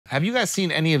have you guys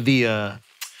seen any of the,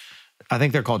 I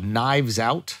think they're called Knives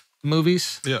Out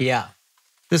movies? Yeah.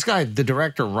 This guy, the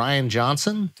director, Ryan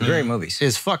Johnson. Great movies.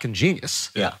 Is fucking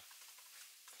genius. Yeah.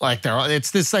 Like,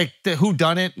 it's this, like, the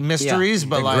whodunit mysteries,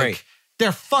 but, like, great.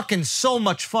 they're fucking so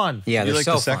much fun. Yeah, You they're like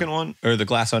so the second fun. one? Or the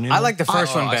Glass Onion? I like the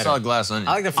first one better. I saw Glass Onion.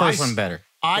 I like the first one better.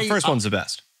 The first one's the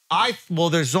best. Well,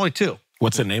 there's only two.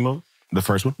 What's the name of the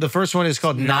first one? The first one is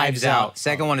called Knives Out.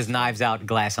 Second one is Knives Out,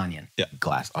 Glass Onion. Yeah,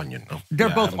 Glass Onion. Oh, They're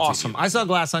yeah, I both haven't seen awesome. either. I saw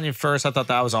Glass Onion first. I thought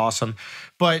that was awesome.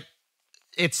 But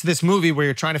it's this movie where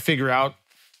you're trying to figure out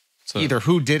either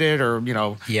who did it or, you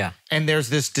know. Yeah. And there's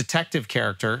this detective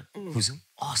character. Who's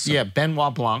awesome. Yeah,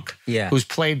 Benoit Blanc. Yeah. Who's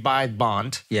played by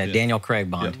Bond. Yeah, Daniel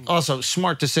Craig Bond. Also,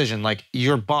 smart decision. Like,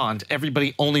 you're Bond.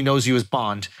 Everybody only knows you as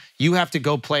Bond. You have to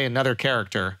go play another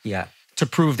character. Yeah. To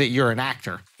prove that you're an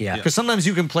actor. Yeah. Because sometimes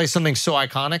you can play something so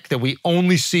iconic that we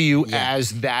only see you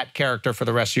as that character for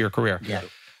the rest of your career. Yeah.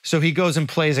 So he goes and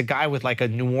plays a guy with like a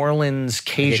New Orleans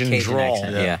Cajun drawl.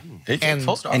 accent, yeah.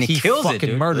 And he kills it, fucking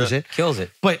dude. murders it. Kills it.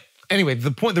 But anyway,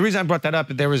 the reason I brought that up,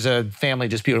 there was a family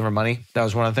dispute over money. That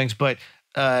was one of the things. But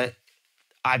I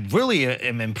really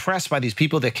am impressed by these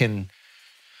people that can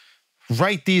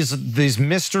write these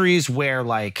mysteries where,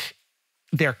 like,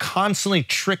 they're constantly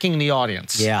tricking the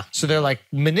audience. Yeah. So they're like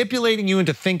manipulating you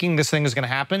into thinking this thing is going to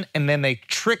happen, and then they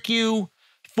trick you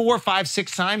 4, 5,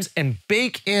 6 times and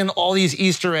bake in all these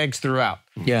Easter eggs throughout.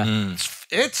 Yeah.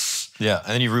 It's Yeah,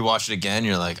 and then you rewatch it again,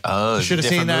 you're like, oh, it's a should have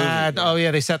seen different that. movie. Oh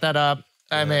yeah, they set that up.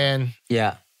 I mean,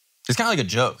 Yeah. It's kind of like a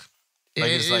joke. Like,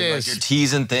 It- it's it like is. you're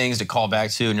teasing things to call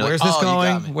back to, and you're where's like, this oh, you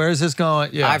got going? me. Where's this going?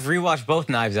 Yeah. I've rewatched both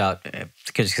Knives Out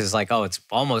because it's like, oh, it's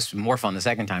almost more fun the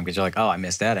second time because you're like, oh, I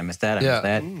missed that, I missed that, I missed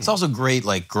that. It's also great,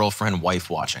 like, girlfriend-wife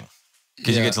watching.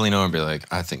 Because you get to lean over and be like,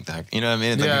 I think that, you know what I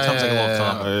mean? It becomes like a little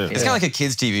comedy. It's kind of like a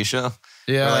kid's TV show.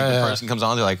 Yeah, Where, like, yeah. the person comes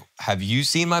on, they're like, have you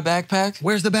seen my backpack?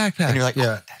 Where's the backpack? And you're like,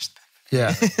 yeah. oh, there's the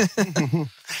Yeah.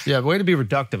 Yeah, way to be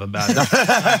reductive about it.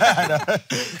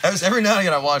 Every now and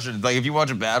again I watch it. Like, if you watch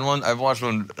a bad one, I've watched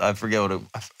one, I forget what it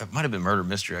might have been Murder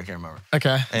Mystery, I can't remember.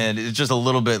 Okay. And it's just a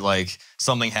little bit like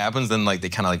something happens, then like they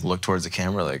kind of like look towards the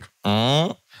camera like,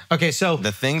 Okay, so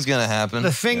the thing's gonna happen.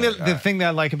 the thing that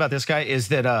I like about this guy is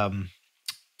that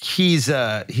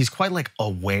he's quite like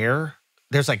aware.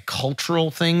 There's like cultural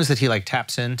things that he like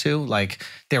taps into. Like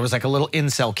there was like a little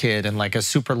incel kid and like a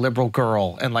super liberal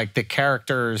girl, and like the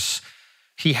characters,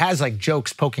 he has like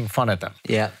jokes poking fun at them.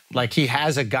 Yeah. Like he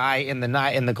has a guy in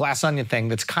the Glass Onion thing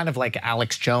that's kind of like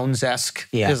Alex Jones-esque.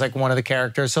 Yeah. Is like one of the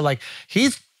characters. So like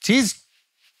he's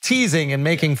teasing and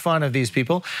making fun of these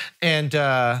people, and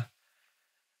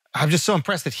I'm just so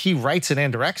impressed that he writes it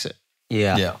and directs it.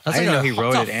 Yeah. Yeah. That's I didn't know like he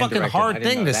wrote that's it a and fucking directed it. hard I didn't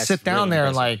thing know. to That's sit down really there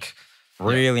and impressive. like,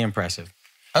 Really impressive.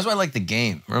 That's why I like The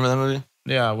Game. Remember that movie?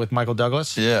 yeah, with Michael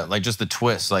Douglas. Yeah, like just the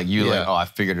twist. Like you like, oh, I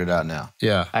figured it out now.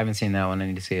 Yeah. I haven't seen that one. I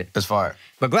need to see it. It's fire.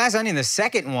 But Glass Onion, the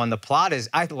second one, the plot is,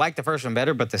 I like the first one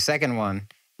better, but the second one,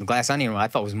 the Glass Onion one, I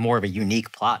thought was more of a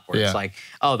unique plot where Yeah. it's like,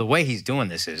 oh, the way he's doing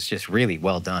this is just really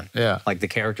well done. Yeah. Like the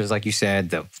characters, like you said,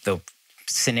 the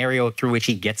scenario through which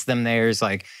he gets them there is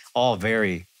like all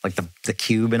very, like the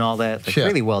cube and all that. Like Yeah.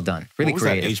 really well done. Really What was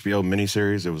creative. that HBO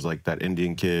miniseries? It was like that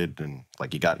Indian kid, and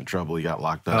like he got in trouble, he got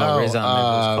locked up. Oh, Riz Ahmed. It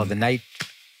was called The Night.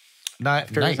 Night.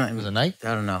 It was a night.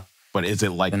 I don't know. But is it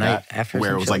like The that, Night After where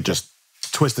some it was shit like like just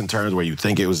twists and turns where you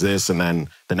think it was this, and then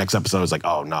the next episode is like,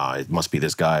 oh, nah, it must be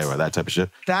this guy or that type of shit?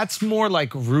 That's more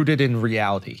like rooted in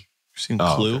reality. Seen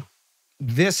Oh, Clue? okay.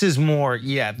 This is more,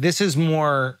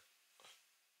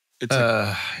 It's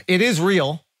like, it is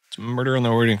real. it's Murder on the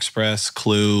Orient Express,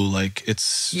 Clue, like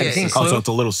it's... Yeah, it's- Also, it's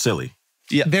a little silly.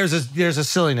 There's a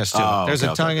silliness to it. Oh, There's okay,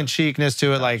 a okay, tongue-in-cheekness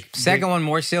to it. Like Second one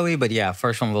more silly, but yeah,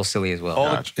 first one a little silly as well.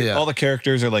 all the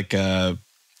characters are like,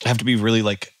 have to be really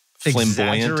like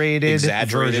flamboyant. Exaggerated so that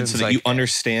versions, you like-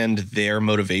 understand their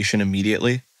motivation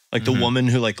immediately. Like the woman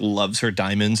who like loves her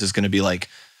diamonds is going to be like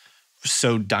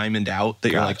so diamond out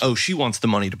that you're like, oh, she wants the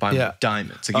money to buy Yeah. the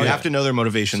diamonds. Like you have to know their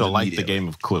motivations So like the immediately. game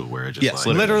of Clue, where it just Yes,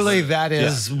 like, literally, that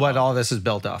is what all this is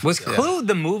built off. Was Yeah. Clue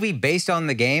the movie based on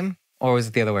the game, or was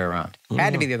it the other way around?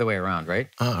 Had to be the other way around, right?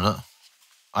 I don't know.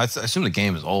 I assume the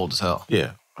game is old as hell.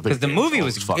 Yeah. Because the movie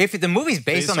was, if the movie's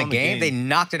based on the game, they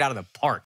knocked it out of the park.